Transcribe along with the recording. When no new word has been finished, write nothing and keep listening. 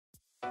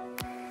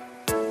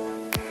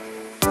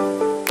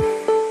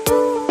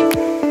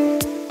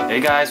Hey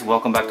guys,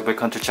 welcome back to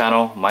Brick Hunter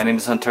channel. My name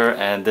is Hunter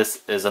and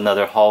this is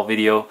another haul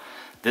video.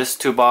 This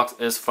 2-box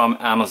is from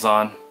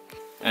Amazon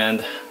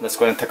and let's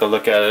go ahead and take a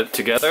look at it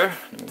together.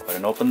 Let me go ahead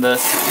and open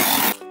this.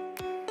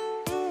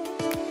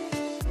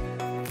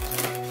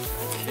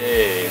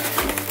 Okay.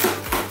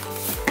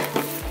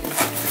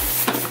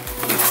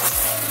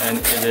 And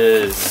it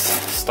is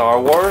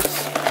Star Wars,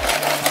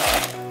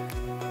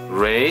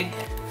 Rey,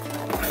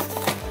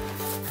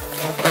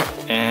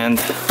 and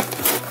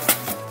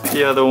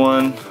the other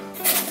one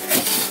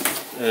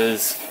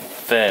is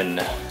Finn,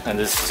 and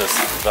this is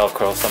just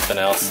Velcro, something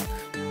else.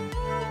 I'm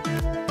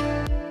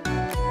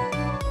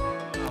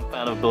a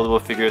fan of buildable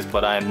figures,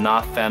 but I'm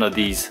not a fan of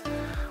these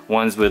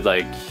ones with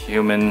like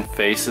human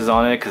faces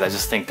on it because I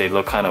just think they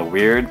look kind of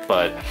weird.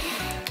 But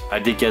I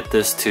did get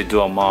this to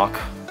do a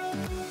mock,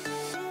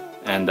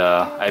 and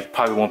I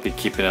probably won't be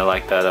keeping it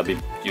like that. I'll be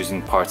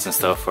using parts and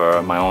stuff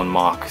for my own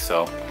mock.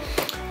 So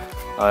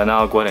and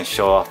I'll go ahead and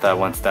show off that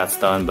once that's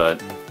done.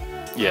 But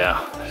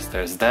yeah,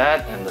 there's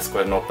that, and let's go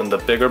ahead and open the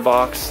bigger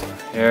box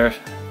here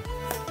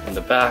in the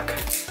back.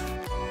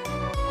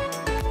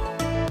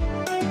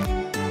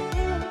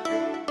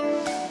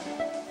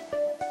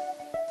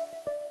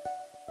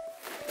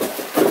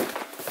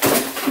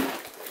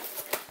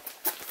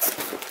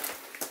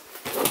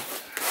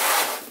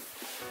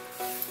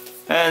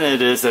 And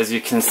it is, as you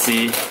can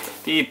see,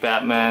 the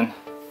Batman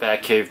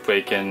Batcave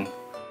break-in.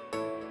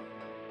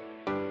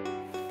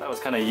 That was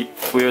kind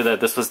of weird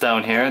that this was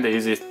down here. They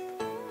usually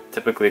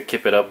typically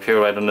keep it up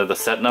here right under the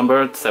set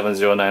number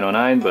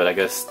 70909, but I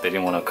guess they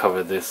didn't want to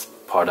cover this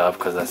part up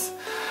because that's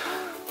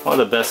one of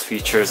the best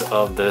features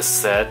of this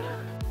set,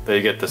 that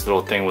you get this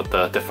little thing with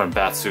the different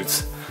bat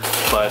suits.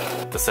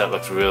 But the set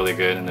looks really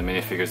good and the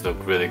minifigures look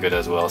really good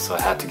as well, so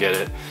I had to get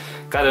it.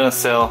 Got it on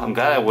sale. I'm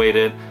glad I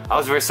waited. I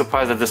was very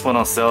surprised that this went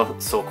on sale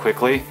so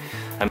quickly.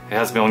 It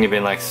has only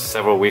been like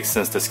several weeks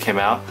since this came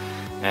out,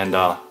 and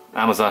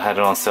Amazon had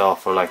it on sale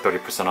for like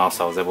 30% off,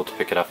 so I was able to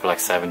pick it up for like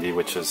 70,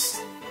 which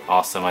is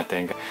awesome. I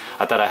think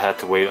I thought I had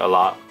to wait a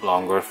lot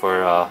longer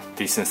for a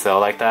decent sale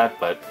like that,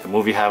 but the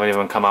movie haven't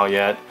even come out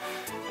yet,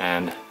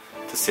 and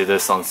to see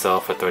this on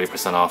sale for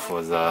 30% off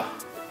was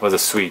a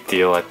sweet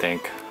deal. I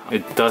think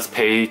it does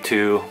pay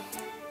to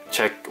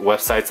check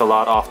websites a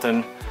lot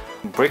often.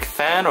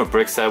 BrickFan or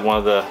BrickSet, one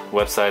of the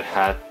website,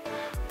 had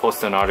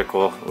posted an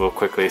article real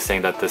quickly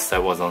saying that this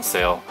set was on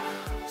sale.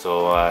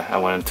 So I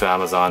went into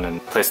Amazon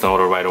and placed an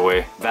order right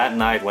away. That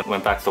night when I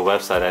went back to the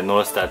website, I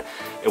noticed that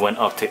it went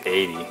up to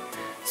 80.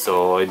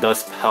 So it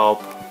does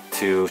help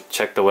to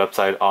check the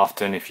website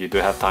often if you do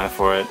have time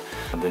for it,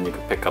 and then you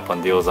can pick up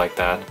on deals like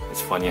that.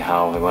 It's funny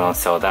how it went on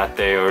sale that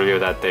day. Earlier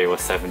that day was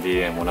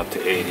 70 and went up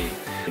to 80.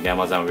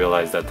 Amazon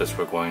realized that this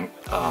were going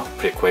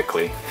pretty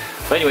quickly.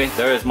 But anyway,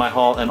 there is my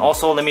haul, and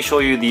also let me show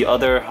you the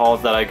other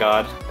hauls that I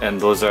got,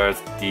 and those are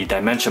the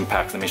dimension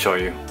packs. Let me show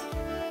you.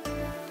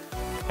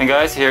 And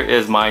guys, here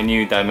is my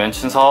new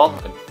dimensions haul.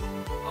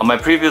 On my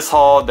previous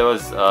haul there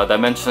was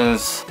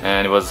dimensions,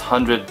 and it was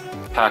 100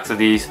 packs of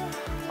these.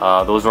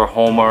 Those were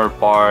Homer,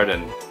 Bart,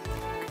 and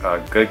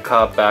Good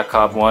Cop, Bad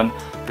Cop 1.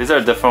 These are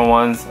different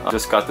ones. I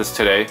just got this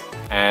today,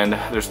 and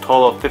there's a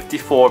total of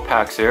 54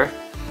 packs here.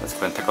 Let's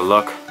go and take a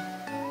look.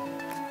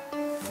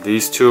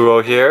 These two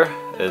row here,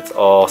 it's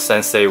all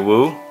Sensei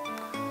Wu,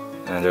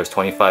 and there's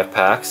 25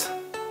 packs.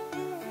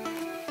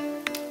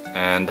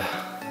 And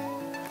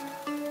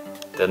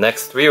the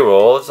next 3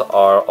 rows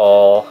are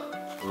all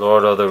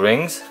Lord of the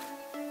Rings.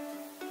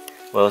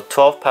 Well,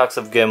 12 packs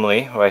of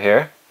Gimli right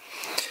here,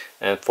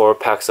 and 4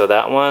 packs of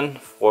that one,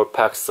 4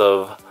 packs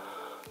of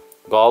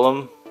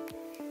Gollum,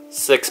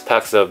 6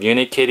 packs of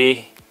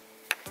Unikitty.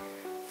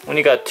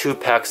 Only got 2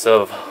 packs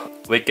of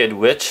Wicked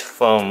Witch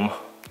from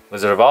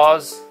Wizard of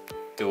Oz.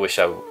 Do wish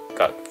I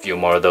got a few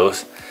more of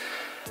those,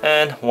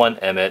 and 1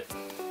 Emmett.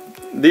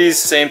 These,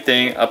 same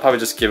thing, I'll probably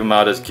just give them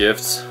out as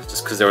gifts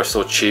just because they were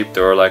so cheap.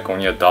 They were like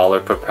only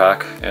 $1 per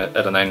pack at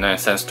a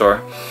 99-cent store.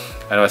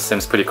 I know it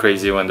seems pretty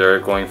crazy when they're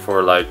going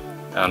for like,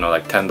 I don't know,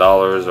 like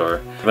 $10,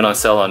 or even on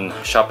sale on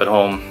Shop at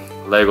Home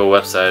Lego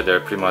website, they're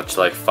pretty much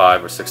like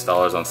 $5 or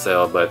 $6 on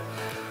sale. But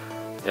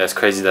yeah, it's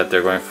crazy that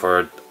they're going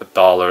for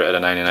 $1 at a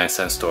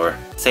 99-cent store.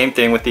 Same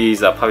thing with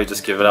these, I'll probably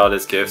just give it out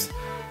as gifts,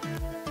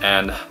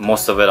 and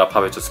most of it I'll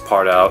probably just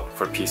part out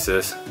for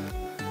pieces.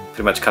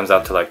 Pretty much comes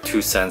out to like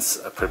 2 cents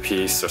per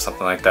piece or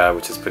something like that,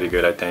 which is pretty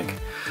good, I think.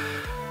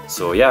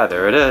 So yeah,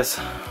 there it is.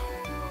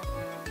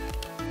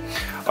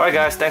 Alright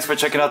guys, thanks for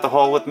checking out the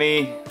haul with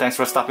me. Thanks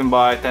for stopping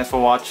by. Thanks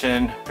for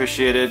watching.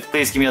 Appreciate it.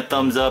 Please give me a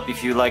thumbs up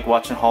if you like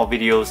watching haul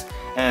videos,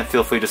 and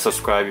feel free to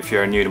subscribe if you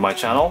are new to my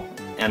channel.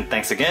 And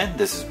thanks again.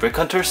 This is Brick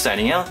Hunter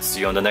signing out.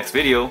 See you on the next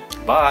video.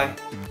 Bye!